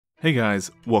Hey guys,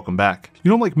 welcome back.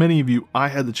 You know, like many of you, I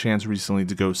had the chance recently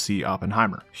to go see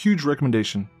Oppenheimer. Huge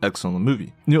recommendation, excellent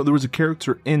movie. You know, there was a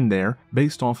character in there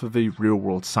based off of a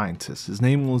real-world scientist. His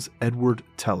name was Edward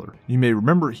Teller. You may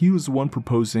remember he was the one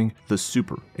proposing the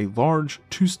Super, a large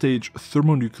two-stage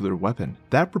thermonuclear weapon.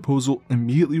 That proposal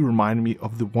immediately reminded me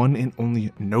of the one and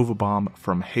only Nova bomb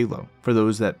from Halo. For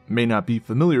those that may not be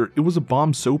familiar, it was a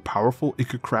bomb so powerful it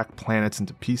could crack planets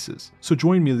into pieces. So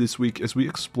join me this week as we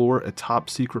explore a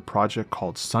top-secret project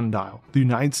called Sundial, the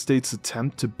United States'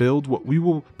 attempt to build what we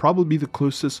will probably be the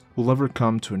closest we'll ever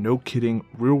come to a no-kidding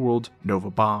real-world Nova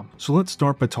bomb. So let's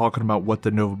start by talking about what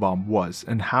the Nova bomb was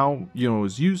and how it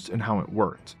was used and how it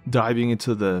worked. Diving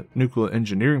into the nuclear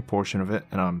engineering portion of it,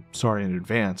 and I'm sorry in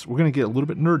advance, we're going to get a little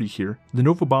bit nerdy here. The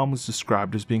Nova bomb was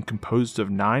described as being composed of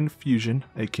 9 fusion,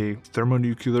 aka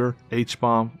thermonuclear,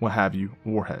 H-bomb, what have you,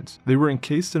 warheads. They were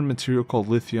encased in a material called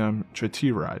lithium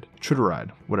tritiuride,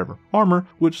 whatever, armor,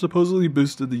 which supposedly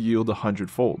boosted the yield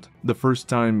 100-fold. The first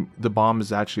time the bomb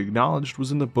is actually acknowledged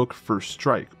was in the book First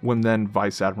Strike, when then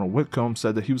Vice Admiral Whitcomb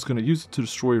said that he was going to use it to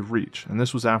destroy Reach, and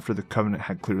this was after the Covenant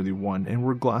had clearly won and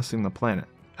were glassing the planet.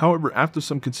 However, after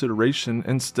some consideration,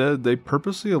 instead they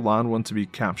purposely allowed one to be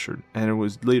captured, and it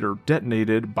was later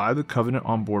detonated by the Covenant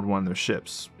on board one of their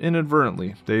ships.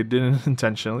 Inadvertently, they didn't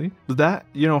intentionally, but that,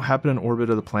 happened in orbit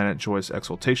of the planet Joyous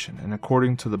Exaltation, and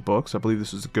according to the books, I believe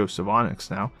this is the Ghost of Onyx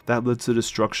now, that led to the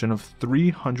destruction of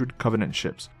 300 Covenant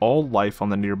ships, all life on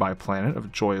the nearby planet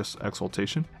of Joyous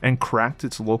Exaltation, and cracked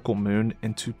its local moon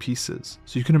into pieces.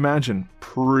 So you can imagine,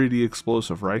 pretty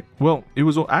explosive, right? Well, it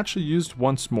was actually used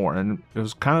once more, and it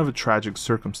was kind of a tragic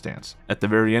circumstance. At the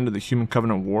very end of the Human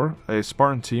Covenant War, a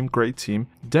Spartan team, great team,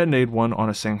 detonated one on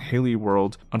a Sangheli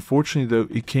world. Unfortunately though,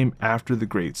 it came after the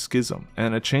Great Schism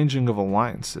and a changing of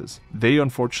alliances. They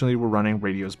unfortunately were running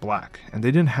radios black, and they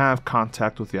didn't have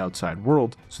contact with the outside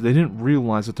world, so they didn't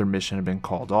realize that their mission had been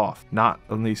called off, not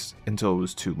at least until it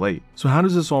was too late. So how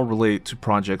does this all relate to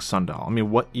Project Sundial? I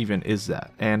mean, what even is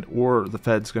that? Or the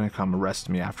Fed's gonna come arrest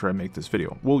me after I make this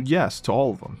video? Well, yes, to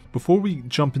all of them. Before we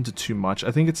jump into too much,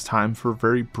 I think it's time for a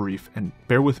very brief, and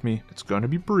bear with me, it's going to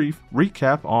be brief,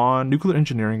 recap on nuclear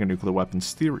engineering and nuclear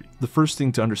weapons theory. The first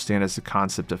thing to understand is the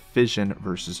concept of fission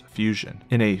versus fusion.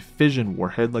 In a fission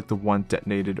warhead like the one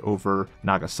detonated over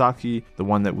Nagasaki, the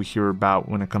one that we hear about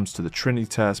when it comes to the Trinity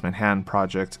test, Manhattan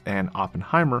Project, and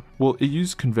Oppenheimer, well, it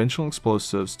used conventional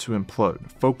explosives to implode,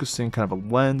 focusing kind of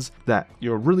a lens that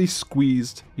really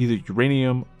squeezed either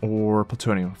uranium or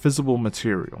plutonium, fissile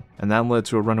material, and that led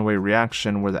to a runaway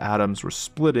reaction where the atoms were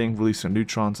splitting, releasing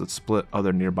neutrons that split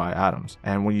other nearby atoms.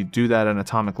 And when you do that at an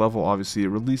atomic level, obviously it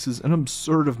releases an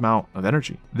absurd amount of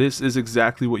energy. This is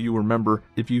exactly what you remember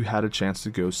if you had a chance to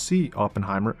go see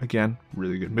Oppenheimer. Again,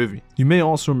 really good movie. You may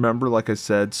also remember, like I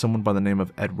said, someone by the name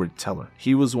of Edward Teller.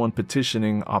 He was the one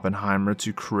petitioning Oppenheimer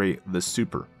to create the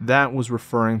Super. That was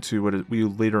referring to what we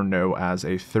later know as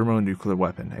a thermonuclear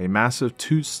weapon, a massive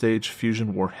two-stage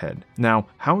fusion warhead. Now,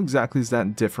 how exactly is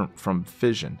that different from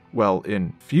fission? Well,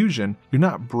 in fusion, you're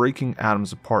not breaking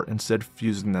atoms apart, instead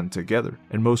fusing them together.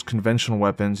 And most conventional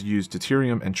weapons use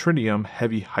deuterium and tritium,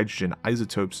 heavy hydrogen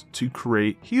isotopes, to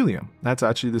create helium. That's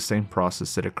actually the same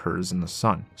process that occurs in the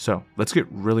sun. So let's get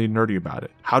really nerdy about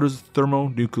it. How does a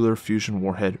thermonuclear fusion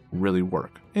warhead really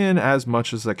work? In as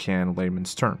much as I can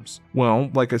layman's terms. Well,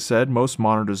 like I said, most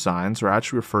modern designs are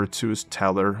actually referred to as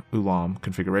Teller-Aylahn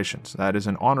configurations. That is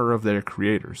in honor of their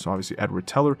creators, obviously Edward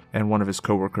Teller and one of his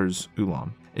co-workers,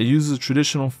 Aylahn. It uses a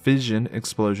traditional fission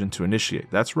explosion to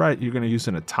initiate. That's right, you're going to use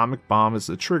an atomic bomb as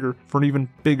the trigger for an even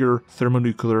bigger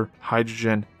thermonuclear,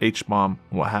 hydrogen, H-bomb,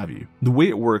 what have you. The way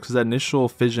it works is that initial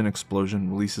fission explosion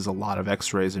releases a lot of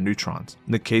X-rays and neutrons.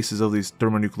 In the cases of these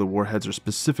thermonuclear warheads are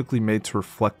specifically made to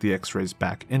reflect the X-rays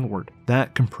back inward.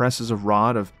 That compresses a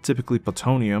rod of typically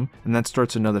plutonium, and that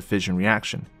starts another fission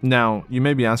reaction. Now, you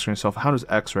may be asking yourself, how does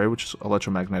X-ray, which is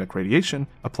electromagnetic radiation,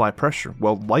 apply pressure?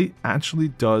 Well, light actually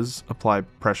does apply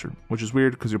pressure, which is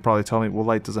weird because you'll probably tell me, well,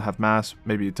 light doesn't have mass.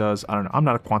 Maybe it does. I don't know. I'm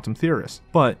not a quantum theorist.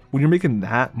 But when you're making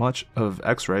that much of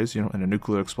X-rays, in a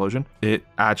nuclear explosion, it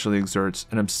actually exerts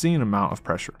an obscene amount of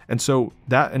pressure. And so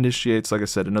that initiates, like I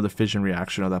said, another fission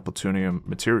reaction of that plutonium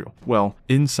material. Well,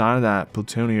 inside of that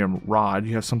plutonium rod,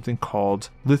 you have something called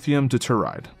lithium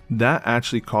deuteride. that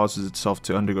actually causes itself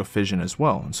to undergo fission as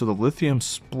well. And so the lithium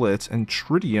splits and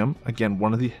tritium, again,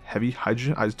 one of the heavy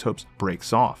hydrogen isotopes,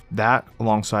 breaks off. That,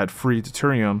 alongside free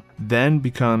deuterium, then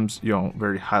becomes,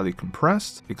 very highly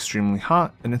compressed, extremely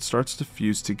hot, and it starts to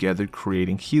fuse together,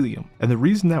 creating helium. And the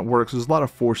reason that works is a lot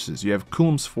of forces. You have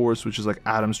Coulomb's force, which is like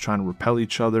atoms trying to repel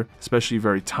each other, especially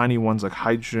very tiny ones like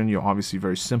hydrogen. Obviously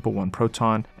very simple, one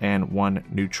proton and one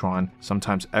neutron,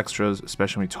 sometimes extras,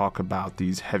 especially when we talk about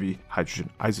these heavy hydrogen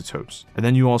isotopes. And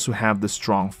then you also have the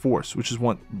strong force, which is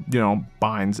what,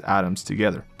 binds atoms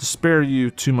together. To spare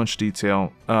you too much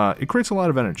detail, it creates a lot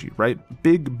of energy, right?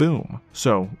 Big boom.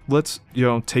 So let's,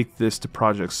 take this to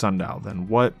Project Sundial then.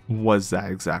 What was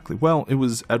that exactly? Well, it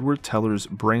was Edward Teller's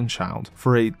brainchild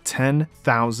for a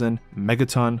 10,000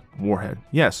 megaton warhead.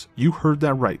 Yes, you heard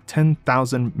that right.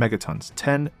 10,000 megatons,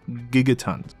 10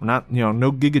 gigatons. We're not,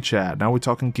 no gigachad. Now we're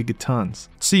talking gigatons.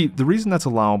 See, the reason that's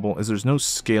allowable is there's no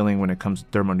scaling when it comes to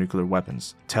thermonuclear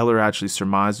weapons. Teller actually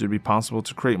surmised it would be possible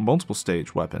to create multiple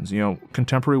stage weapons.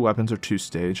 Contemporary weapons are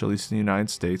 2-stage, at least in the United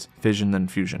States, fission then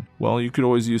fusion. Well, you could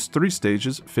always use 3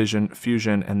 stages, fission,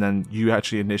 fusion, and then you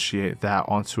actually initiate that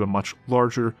onto a much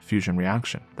larger fusion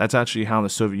reaction. That's actually how the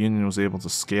Soviet Union was able to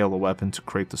scale a weapon to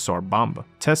create the Tsar Bomba.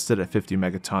 Tested at 50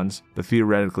 megatons, but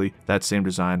theoretically, that same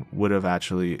design would have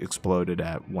actually exploded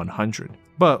at 100.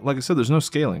 But like I said, there's no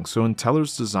scaling. So in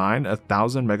Teller's design, a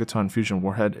 1,000 megaton fusion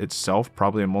warhead itself,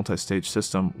 probably a multi-stage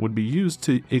system, would be used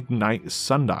to ignite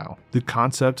Sundial. The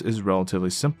concept is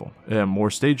relatively simple. More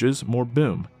stages, more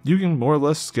boom. You can more or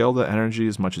less scale the energy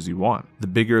as much as you want. The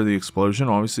bigger the explosion,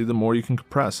 obviously the more you can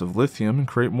compress of lithium and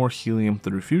create more helium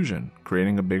through fusion,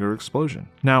 creating a bigger explosion.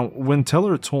 Now, when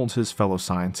Teller told his fellow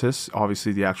scientists,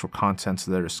 obviously the actual contents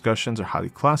of their discussions are highly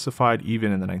classified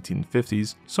even in the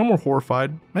 1950s. Some were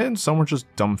horrified, and some were just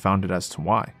dumbfounded as to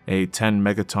why. A 10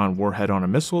 megaton warhead on a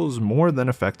missile is more than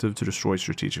effective to destroy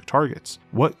strategic targets.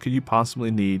 What could you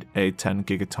possibly need a 10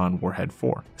 gigaton warhead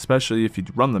for? Especially if you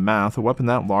run the math, a weapon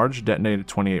that large, detonated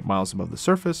 28 miles above the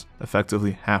surface,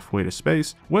 effectively halfway to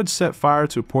space, would set fire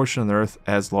to a portion of the Earth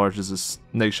as large as this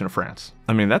nation of France.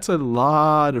 I mean, that's a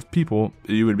lot of people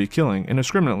you would be killing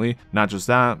indiscriminately. Not just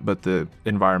that, but the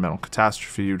environmental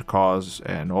catastrophe you'd cause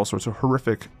and all sorts of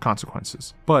horrific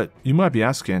consequences. But you might be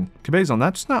asking, Cabezon,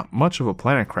 that's not much of a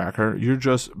planet cracker. You're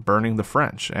just burning the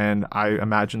French. And I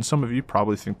imagine some of you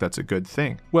probably think that's a good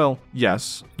thing. Well,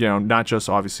 yes, not just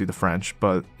obviously the French,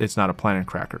 but it's not a planet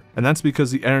cracker. And that's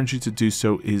because the energy to do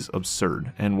so is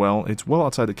absurd. And well, it's well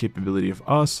outside the capability of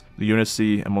us, the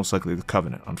UNSC, and most likely the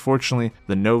Covenant. Unfortunately,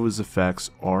 the Nova's effects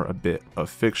are a bit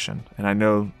of fiction. And I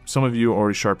know some of you are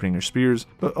already sharpening your spears,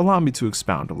 but allow me to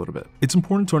expound a little bit. It's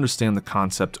important to understand the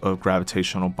concept of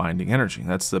gravitational binding energy.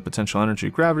 That's the potential energy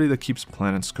of gravity that keeps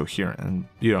planets coherent and,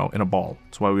 in a ball.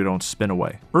 That's why we don't spin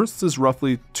away. Earth's is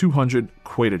roughly 200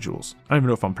 quatajoules. I don't even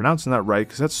know if I'm pronouncing that right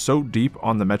because that's so deep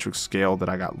on the metric scale that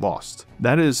I got lost.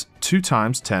 That is 2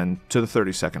 times 10 to the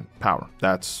 32nd power.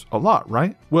 That's a lot,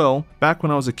 right? Well, back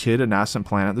when I was a kid, a nascent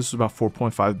planet, this was about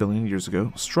 4.5 billion years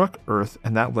ago, struck Earth,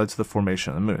 and that led to the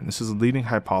formation of the moon. This is a leading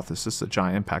hypothesis, the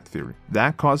giant impact theory.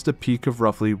 That caused a peak of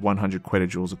roughly 100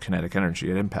 quatajoules of kinetic energy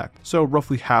at impact, so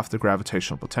roughly half the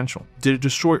gravitational potential. Did it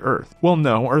destroy Earth? Well,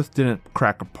 no, Earth didn't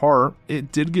crack apart.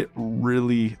 It did get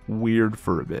really weird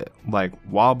for a bit, like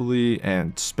wobbly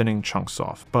and spinning chunks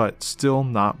off, but still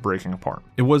not breaking apart.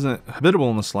 It wasn't habitable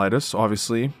in the slightest,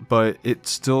 obviously, but it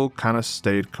still kind of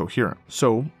stayed coherent.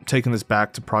 So, taking this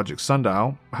back to Project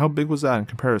Sundial, how big was that in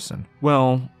comparison?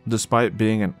 Well, despite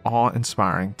being an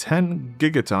awe-inspiring 10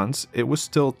 gigatons, it was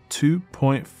still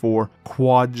 2.4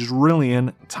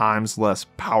 quadrillion times less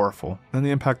powerful than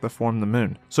the impact that formed the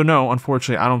moon. So no,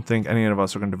 unfortunately, I don't think any of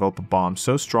us are going to develop a bomb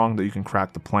so strong that you can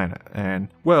crack the planet. And,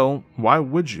 well, why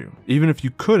would you? Even if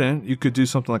you couldn't, you could do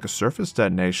something like a surface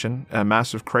detonation, a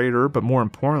massive crater, but more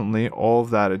importantly, all of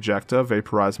that ejecta,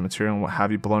 vaporized material, and what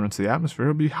have you blown into the atmosphere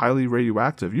would be highly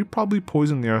radioactive. You'd probably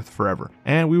poison the Earth forever.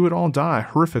 And we would all die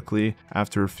horrifically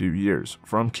after a few years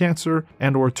from cancer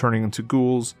and or turning into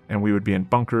ghouls, and we would be in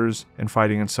bunkers and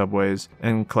fighting in subways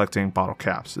and collecting bottle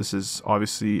caps. This is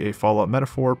obviously a Fallout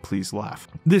metaphor. Please laugh.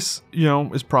 This,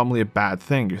 is probably a bad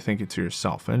thing, you're thinking to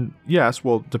yourself. And yes,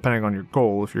 well, depending on your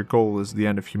goal, if your goal is the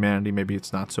end of humanity, maybe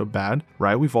it's not so bad,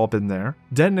 right? We've all been there.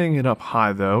 Detonating it up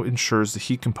high, though, ensures the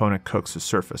heat component cooks the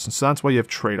surface. And so that's why you have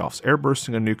trade-offs.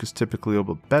 Airbursting a nuke is typically a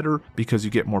little bit better because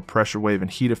you get more pressure wave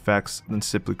and heat effects than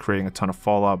simply creating a ton of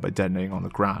fallout by detonating on the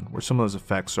ground. ground, where some of those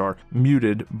effects are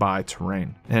muted by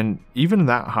terrain. And even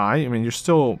that high, I mean, you're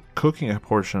still cooking a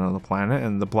portion of the planet,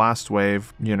 and the blast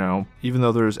wave, you know, even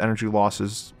though there's energy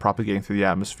losses propagating through the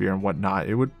atmosphere and whatnot,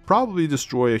 it would probably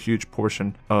destroy a huge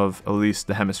portion of at least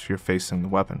the hemisphere facing the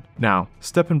weapon. Now,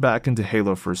 stepping back into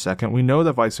Halo for a second, we know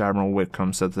that Vice Admiral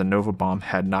Whitcomb said the Nova bomb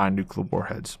had 9 nuclear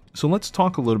warheads. So let's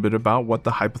talk a little bit about what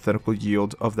the hypothetical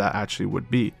yield of that actually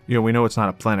would be. You know, we know it's not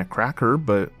a planet cracker,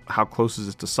 but how close is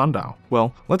it to Sundial?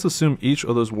 Well, let's assume each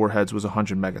of those warheads was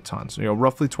 100 megatons, you know,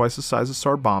 roughly twice the size of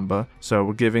Tsar Bomba, so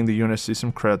we're giving the UNSC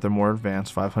some credit, they're more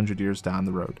advanced 500 years down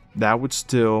the road. That would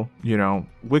still, you know,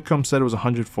 Whitcomb said it was a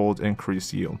 100-fold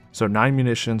increased yield. So 9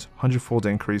 munitions, 100-fold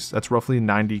increase, that's roughly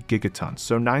 90 gigatons,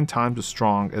 so 9 times as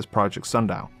strong as Project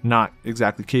Sundial. Not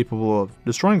exactly capable of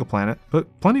destroying a planet, but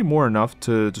plenty more enough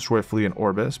to destroy a fleet in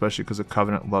orbit, especially because the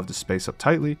Covenant loved to space up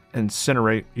tightly,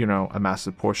 incinerate, you know, a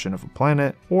massive portion of a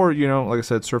planet, or, you know, like I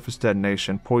said, surface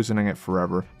detonation, poisoning it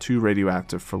forever, too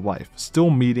radioactive for life.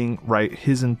 Still meeting, right,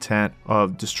 his intent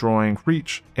of destroying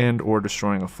Reach and or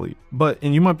destroying a fleet.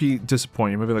 And you might be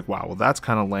disappointed, you might be like, wow, well that's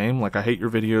kind of lame, like I hate your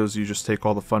videos, you just take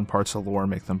all the fun parts of lore and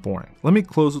make them boring. Let me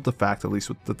close with the fact, at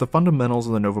least, that the fundamentals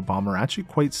of the Nova bomb are actually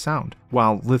quite sound.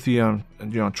 While lithium,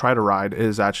 you know, tritiuride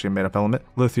is actually a made-up element,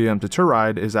 lithium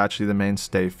deuteride is actually the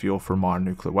mainstay fuel for modern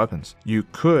nuclear weapons. You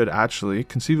could actually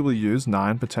conceivably use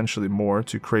 9, potentially more,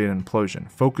 to create an implosion,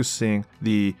 focusing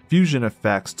the fusion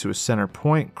effects to a center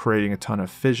point, creating a ton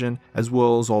of fission, as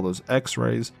well as all those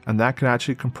X-rays, and that can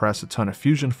actually compress a ton of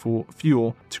fusion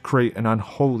fuel to create an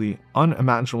unholy,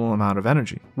 unimaginable amount of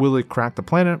energy. Will it crack the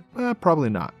planet? Probably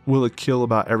not. Will it kill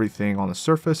about everything on the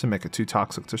surface and make it too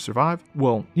toxic to survive?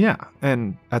 Well, yeah,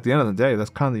 and at the end of the day, that's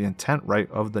kind of the intent, right,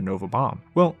 of the Nova bomb.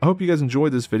 Well, I hope you guys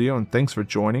enjoyed this video, and thanks for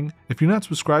joining. If you're not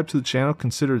subscribed to the channel,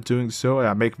 consider doing so.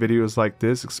 I make videos like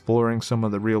this exploring some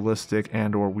of the realistic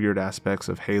and or weird aspects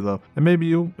of Halo, and maybe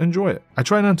you'll enjoy it. I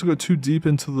try not to go too deep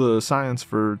into the science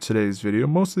for today's video,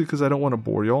 mostly because I don't want to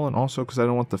bore y'all, and also because I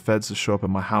don't want the feds to show up at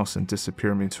my house and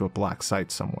disappear me to a black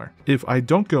site somewhere. If I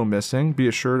don't go missing, be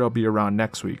assured I'll be around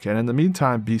next week, and in the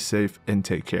meantime, be safe and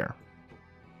take care.